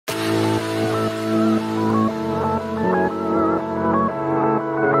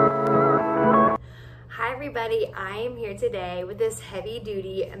here today with this heavy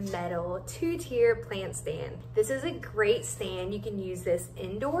duty metal 2-tier plant stand. This is a great stand. You can use this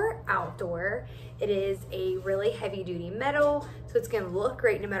indoor, outdoor. It is a really heavy duty metal, so it's gonna look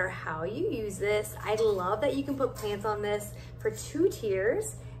great no matter how you use this. I love that you can put plants on this for 2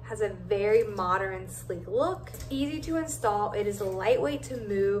 tiers. Has a very modern, sleek look. It's easy to install. It is lightweight to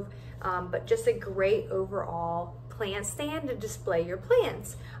move, but just a great overall plant stand to display your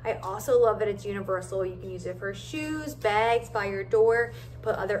plants. I also love that it's universal. You can use it for shoes, bags, by your door, to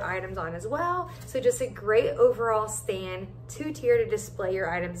put other items on as well. So just a great overall stand, 2-tier to display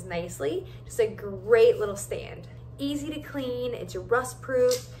your items nicely. Just a great little stand. Easy to clean, it's rust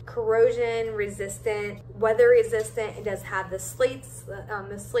proof, corrosion resistant, weather resistant. It does have the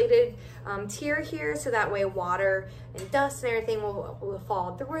slated tier here, so that way water and dust and everything will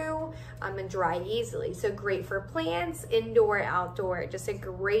fall through and dry easily. So great for plants, indoor, outdoor. Just a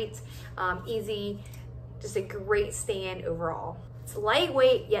great, just a great stand overall. It's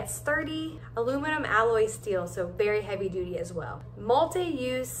lightweight yet sturdy, aluminum alloy steel, so very heavy duty as well.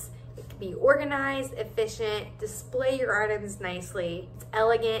 Multi-use. It can be organized, efficient, display your items nicely. It's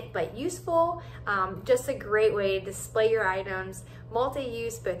elegant but useful. Just a great way to display your items.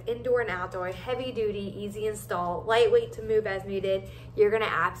 Multi-use, both indoor and outdoor, heavy duty, easy install, lightweight to move as needed. You're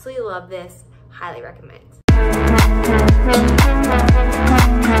gonna absolutely love this. Highly recommend.